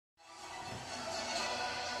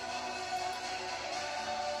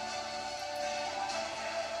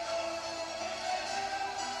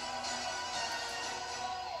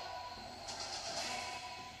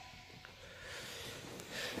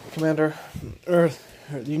Commander, Earth,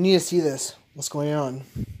 you need to see this. What's going on?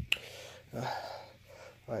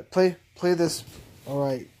 Alright, play this.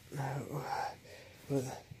 Alright.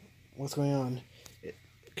 What's going on?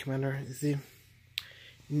 Commander, you see?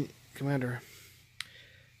 Commander,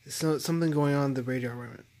 there's something going on in the radar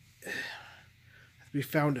room. We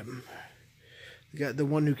found him. The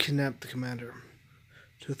one who kidnapped the commander.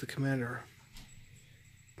 Took the commander.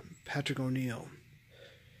 Patrick O'Neill.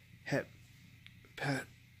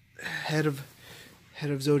 Head of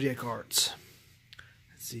Zodiac Arts.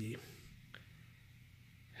 Let's see.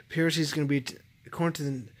 It appears he's going to be, according to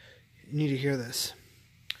the, you need to hear this.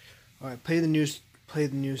 Alright, play the news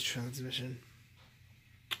transmission.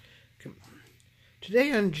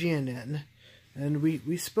 Today on GNN, and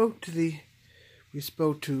we spoke to the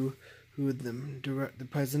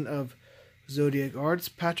president of Zodiac Arts,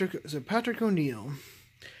 Patrick O'Neill,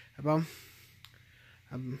 about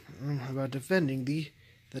defending the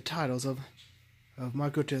titles of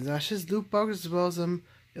microtransactions, loot boxes, as well as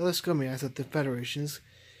other scummy acts that the Federation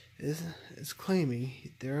is claiming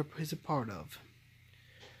he's a part of.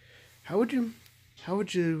 How would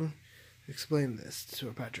you explain this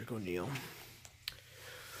to Patrick O'Neill?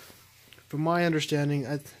 From my understanding,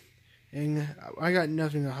 I got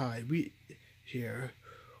nothing to hide. In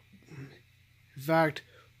fact,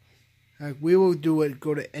 we will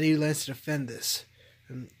go to any lengths to defend this,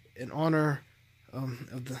 in honor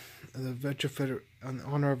of the Veteran Federation, in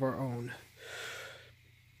honor of our own.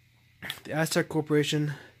 The Aztec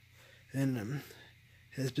Corporation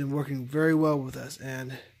has been working very well with us,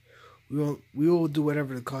 and we will do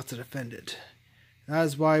whatever it costs to defend it. That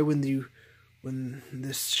is why when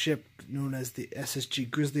this ship known as the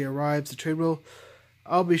SSG Grizzly arrives, the trade world,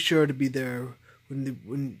 I'll be sure to be there to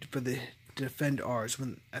defend ours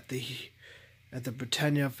at the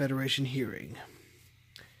Britannia Federation hearing.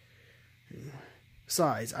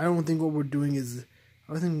 Besides, I don't think what we're doing is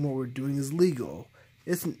legal.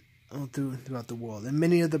 It's throughout the world, and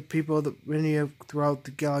many throughout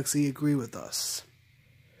the galaxy agree with us.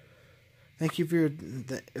 Thank you for your.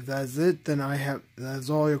 If that's it, then that's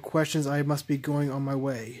all your questions. I must be going on my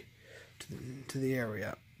way to the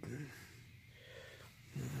area.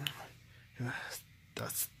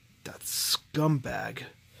 That scumbag.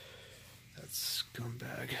 That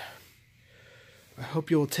scumbag. I hope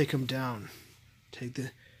you will take him down.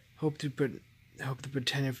 Hope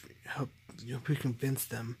we convince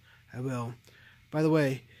them. I will. By the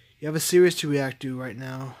way, you have a series to react to right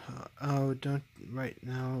now.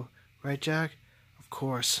 Right, Jack? Of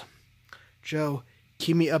course. Joe,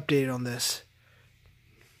 keep me updated on this.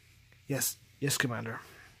 Yes, Commander.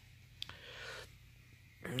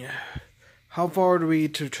 How far are we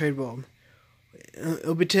to the trade world?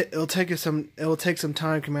 It'll take some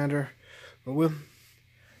time, Commander. But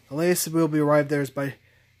the latest we'll be arrived there is by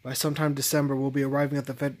sometime December. We'll be arriving at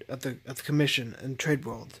the Commission and Trade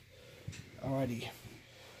World. Alrighty.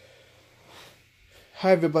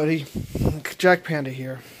 Hi everybody, Jack Panda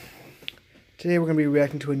here. Today we're going to be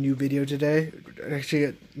reacting to a new video today. Actually,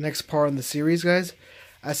 a next part in the series, guys.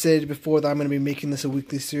 I said before that I'm going to be making this a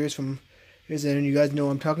weekly series and you guys know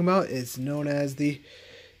what I'm talking about. It's known as the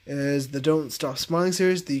Don't Stop Smiling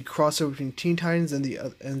series, the crossover between Teen Titans and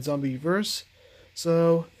Zombieverse.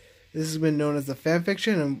 So this has been known as the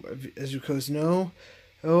fanfiction, and as you guys know,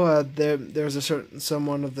 there's a certain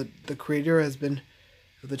someone of the creator of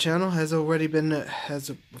the channel has of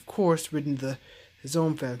course written his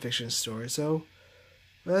own fanfiction story. So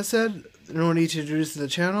with that said, no need to introduce the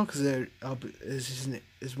channel because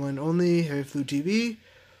is one only, Harry FleuTV.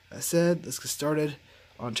 As said, let's get started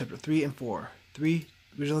on chapter 3 and 4. 3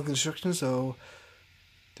 original construction. So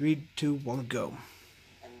 3, 2, 1, go.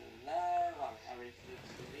 Hello, I'm Harry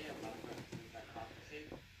FleuTV,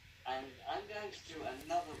 and I'm going to do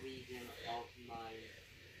another reading of my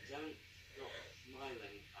Don't Stop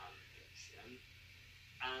Smiling fanfiction.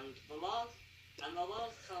 And the last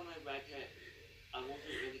time I read it, I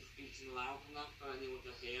wasn't really speaking loud enough for anyone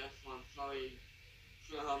to hear, so I'm sorry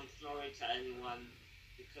to anyone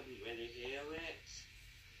who couldn't really hear it.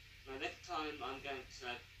 So this time I'm going to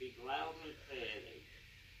speak loud and clearly.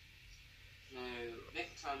 So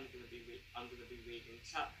this time I'm going to be reading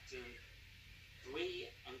chapters 3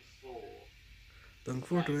 and 4. Looking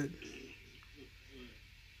forward to it.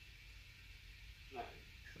 No.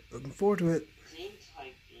 Looking forward to it. Teen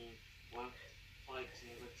Titans were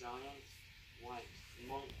fighting the giant white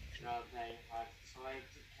monster they had tried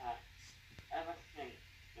to catch ever since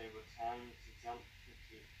they returned to Jump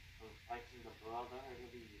City from fighting the Brotherhood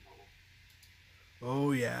of Evil.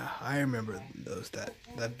 Oh yeah, I remember those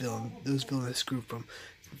villainous group from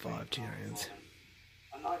 5 Teen Titans.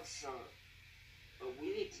 I'm not sure, but we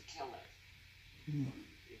need need to kill it.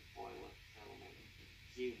 Before it was filming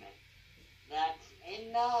human. That's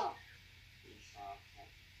enough! He shouted.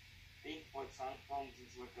 Beast Boy transformed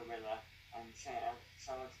into a gorilla and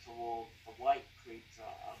charged toward the white creature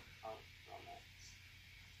and pounced on it.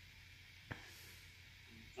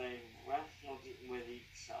 They wrestled with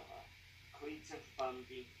each other. Creature spun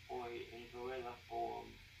Beast Boy in gorilla form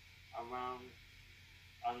around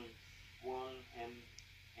and swung him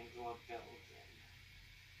into a building.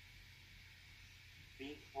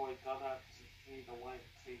 Beast Boy got up to see the white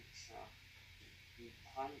creature. He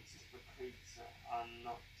punched the creature and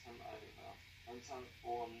knocked him over, and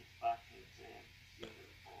transformed back into human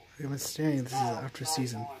form. I'm understanding this is after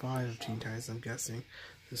season 5 of Teen Titans, I'm guessing.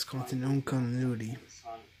 This content own continuity.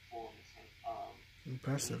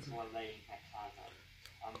 Impressive. Into a laser cannon,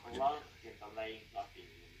 and blasted the laser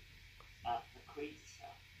beam at the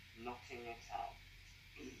creature, knocking it out.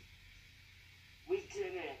 We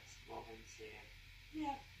did it! Robin cheered.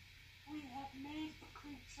 Yes, we have made the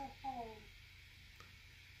creature fall.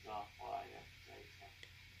 Starfire stated.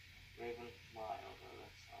 Raven smiled a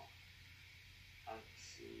little, and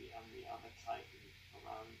she and the other Titans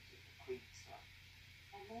surrounded the creature.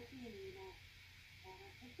 I love you, Nina. And I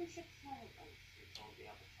think we should celebrate, she told the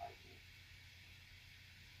other Titans.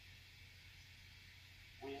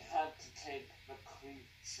 We had to take the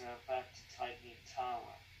creature back to Titan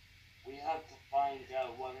Tower. We have to find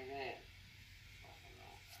out what it is.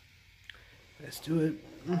 Let's do it.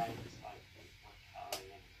 If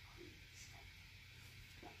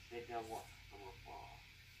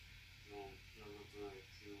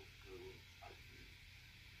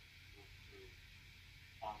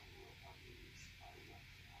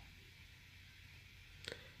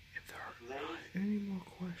there are not any more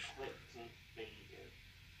questions,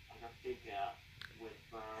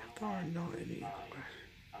 if there are not any questions,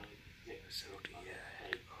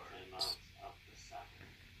 Zodiac cards.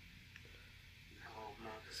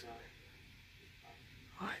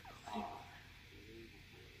 I believe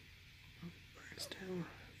burns down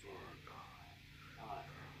for God.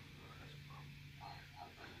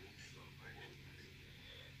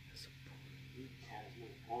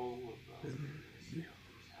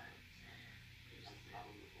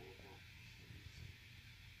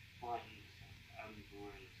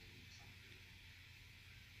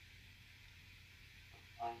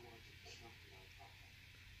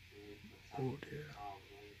 Oh dear.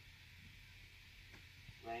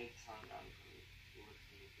 Ray turned angry,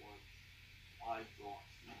 looking at what I got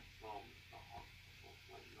from the hospital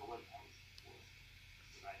when no one else was.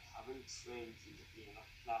 But I haven't trained you to be in a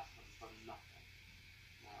classroom for nothing.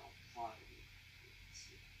 Now, finally,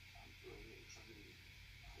 I'm bringing something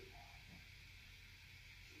I love.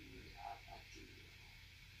 You have a deal.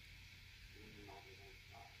 You nodded and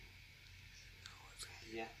smiled.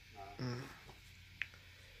 Yes, no.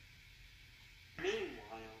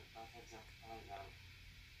 Meanwhile, back at Jeff Hideout,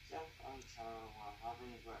 Jeff and Tara were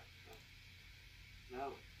having breakfast.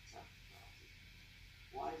 No, Jeff started.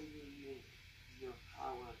 Why did you use your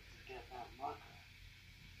power to get that marker?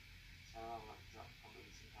 Tara looked up from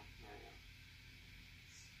into her prayer.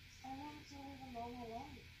 I wanted to live a normal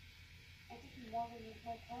life. I didn't want to use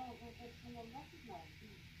my power because someone recognized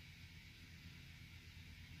me.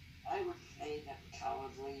 I would say that's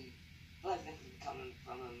cowardly, but this is coming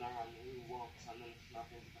from a man who walks on and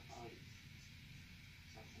snuffles the police.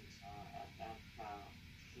 Jeff and Tara had that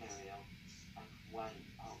scenario and went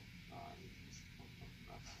outside of the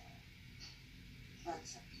fresh air.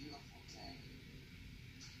 Such a beautiful day.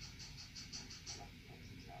 Jeff looked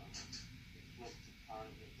at Tara. He flipped the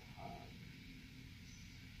card into her.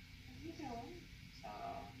 What are you doing?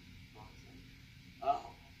 Tara nodded.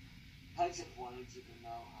 Oh, I just wanted you to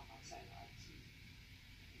know how much I like you.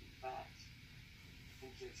 In fact, I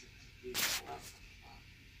think you're just a beautiful fun.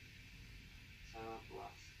 Sarah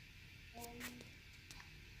blushed. Thanks.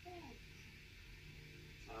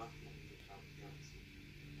 Sarah flipped herself guilty.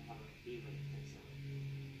 I have a feeling that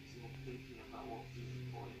she was thinking about what Beast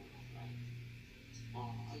Boy was like.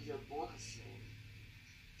 Oh, you're blushing.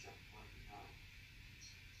 Jeff pointed out.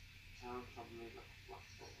 Sarah suddenly looked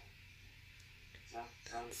blushful. Jeff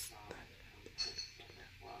turned Sarah and kissed her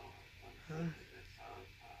as well when thinking of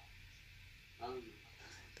Sarah's hair. Oh, you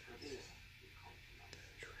pretty, he complimented.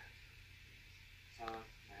 Sarah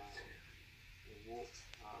smiled. He walked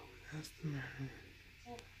home. That's the man.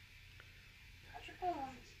 How's it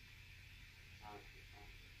going? Sarah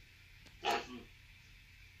confirmed.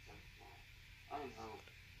 Jeff smiled. I know.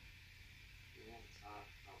 The entire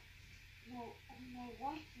felt. No, I mean, my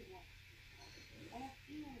wife is like I have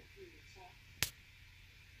feelings for you, Jeff.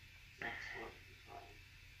 Jeff looked behind.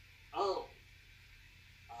 Oh!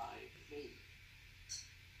 me.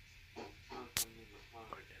 Time for me to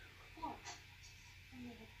find. What? Can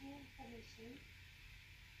you have any information?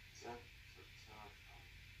 Just to clarify.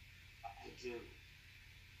 I do.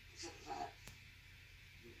 Is it that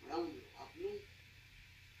you really love me?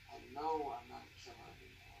 I know I'm not a killer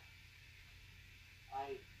anymore.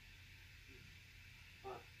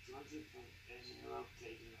 But don't you think that you're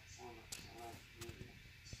updating a form of killer media?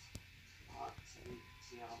 Hard to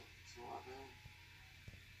tell to others?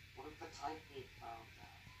 What if the typing found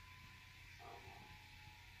out?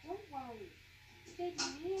 Don't worry. You gave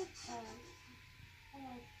me a chance when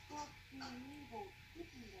I stopped being evil,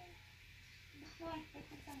 didn't they? It's like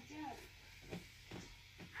because I'm dead.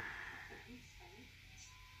 At least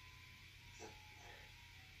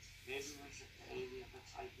Maybe we should pay the other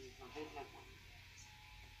typing for his one.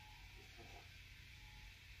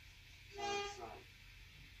 That's right.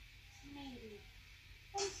 maybe.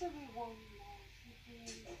 Once everyone knows you've been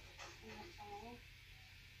in the file.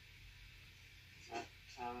 That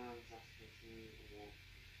Karen just continued to walk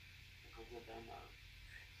because of them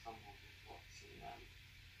someone was watching them.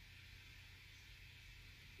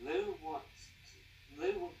 Lou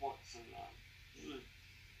was watching them.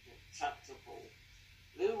 Chapter 4.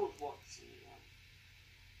 Lou was watching them.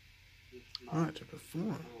 He smiled. Alright, to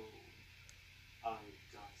perform. Oh, I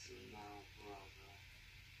got you now, brother.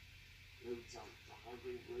 Lou jumped on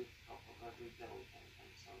every rooftop of every building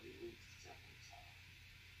until he reached the second tower.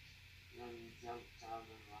 Then he jumped down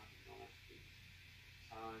and landed on his feet.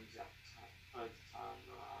 Karen just first turned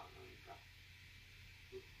around and got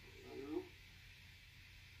Lou?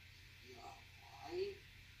 You're alive?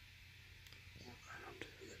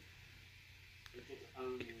 He could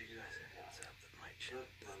only Give you guys a heads up that my channel's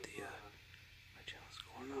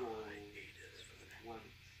going on hiatus for the next one.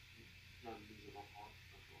 No need of a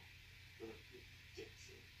hospital with a big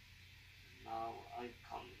Dixie. Now I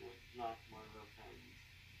come to enact my revenge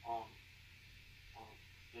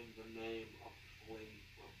in the name of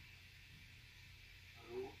Flavor.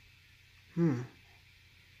 Hmm.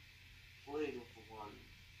 Flavor for one.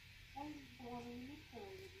 Why is the one in the middle?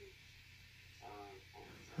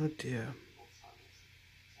 Oh dear.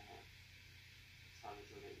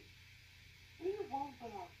 What do you want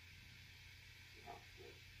from us?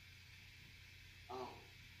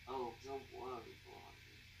 Oh, don't worry,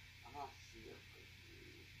 Blondie. I'm not here for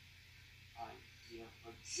you. I'm here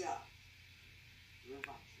for Jack. Live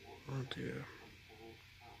up to Oh dear.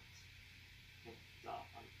 Picked up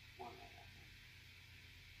on one of them.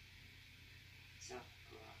 Jack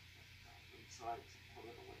grabbed the gun and tried to pull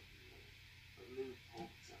it away from me, but Lou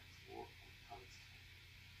pulled Jack's walk and punched him.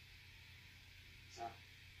 Jack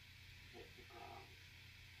hit the ground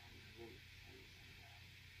and Lou pinned him down.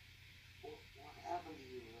 What happened to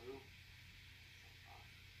you, Lou?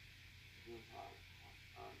 Lou's eyes were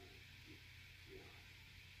burning deep feeling.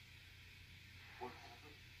 What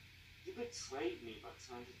happened? You betrayed me by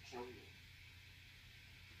trying to kill me.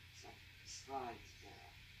 Jack tried to get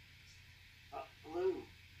up. Lou,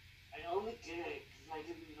 I only did it because I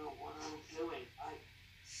didn't know what I was doing.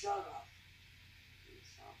 Shut up. He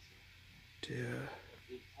shouted. Dear.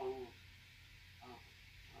 He pulled up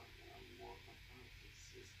and walked in front of his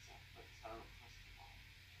sister, but Tara pressed him off.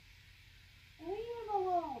 Leave him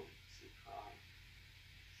alone! She cried.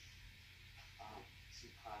 She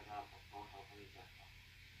cried out before helping Jack up.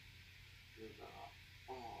 He got up.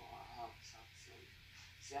 Oh, how touching.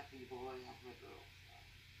 Jeffy boy, have my girlfriend.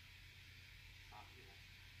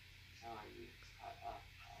 Sorry, you cut up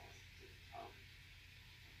how to come.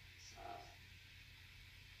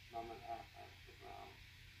 Mom and Dad at the ground,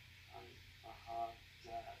 and a hard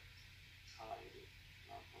dad tied it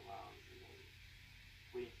up around me,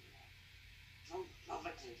 weeping at. Don't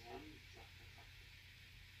provocate him, Jeff protected.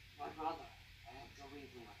 My brother, I have to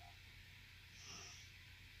leave him with him.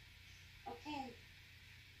 Okay,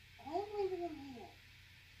 I'm leaving him here.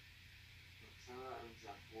 Sarah and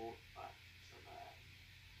Jeff walked back to their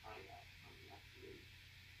hideout and left Lou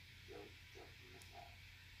just in the back.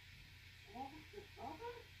 What was your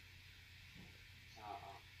brother?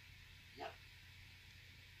 Yep.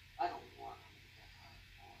 I don't want him to get hurt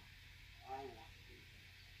more. I want to be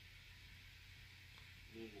there.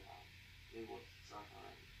 Meanwhile, they were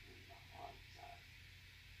struggling in the hard side,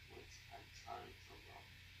 which had turned to rock.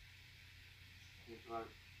 He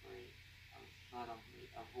broke free and suddenly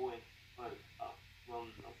a voice spoke up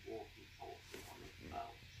from the walkie-talkie on his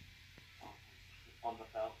belt, on the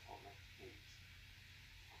belt on his feet.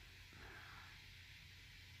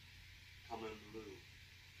 Come in, Lou.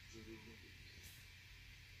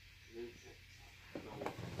 Lou picked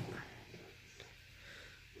up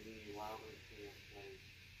the leaning loudly to his face.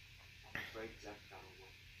 I'm afraid Jack got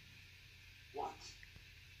away.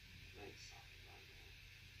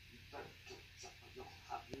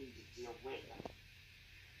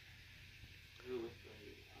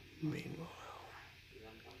 Meanwhile.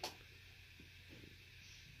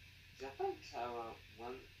 Jeff and Tara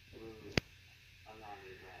went through an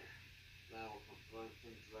alleyway. There was a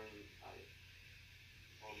broken drain pipe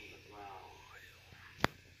on the ground.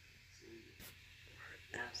 See,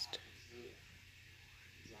 what happened here?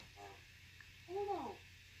 Jeff, I don't know.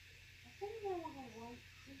 I think there was a white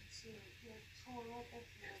creature that tore up at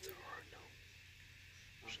the alleyway.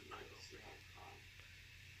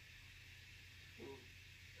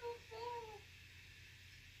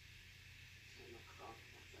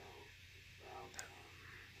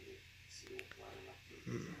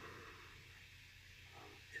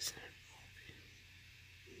 Isn't it obvious?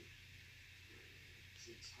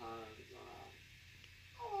 She turned around.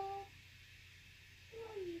 Hello.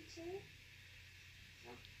 Hello, you two.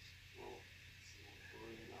 Just walked to a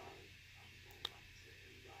green eye and elected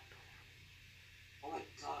and ran. Oh my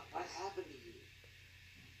god, what happened to you?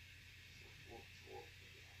 Just walked towards the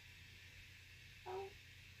door. Oh,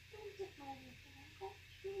 don't get mad at me. I got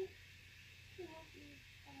you. To help you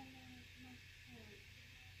analyze my story.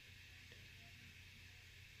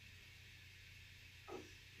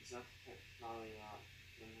 Jeff kept flying out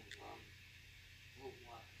in the run. Oh,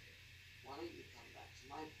 what? Why don't you come back to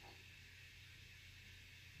my place?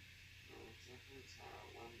 So Jeff and Tara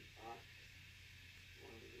went back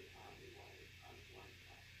through the alleyway and went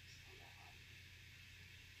back to the house.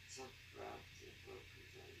 Jeff grabbed the broken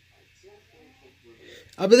drain pipe. Jeff and Jeff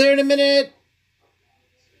were I'll be there in a minute.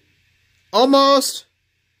 Almost.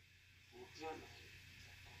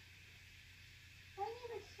 My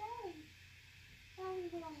name is Sally. Sally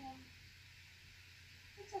Williams.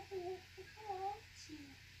 It's a fancy.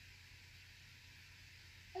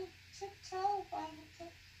 I took towel by the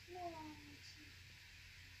technology.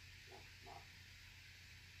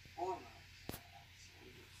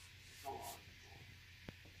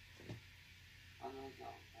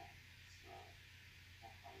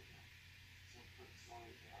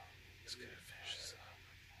 He's gonna finish this up.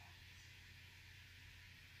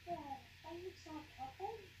 Yeah, are you so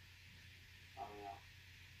couple? Oh,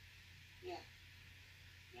 yeah.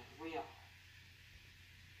 Yeah, we are.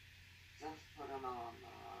 Just put him on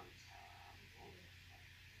Tara.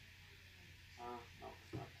 Tara felt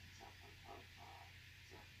like Jeff and her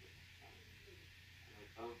Jeff with the phone. And they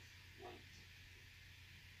both went.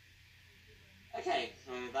 Okay,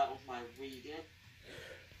 so that was my reading.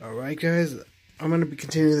 Alright, guys. I'm going to be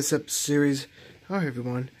continuing this series. Hi,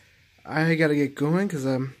 everyone. I gotta get going because,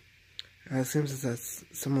 it seems that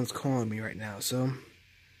someone's calling me right now, so.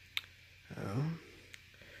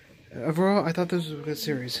 Overall, I thought this was a good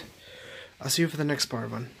series. I'll see you for the next part,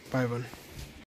 everyone. Bye, everyone.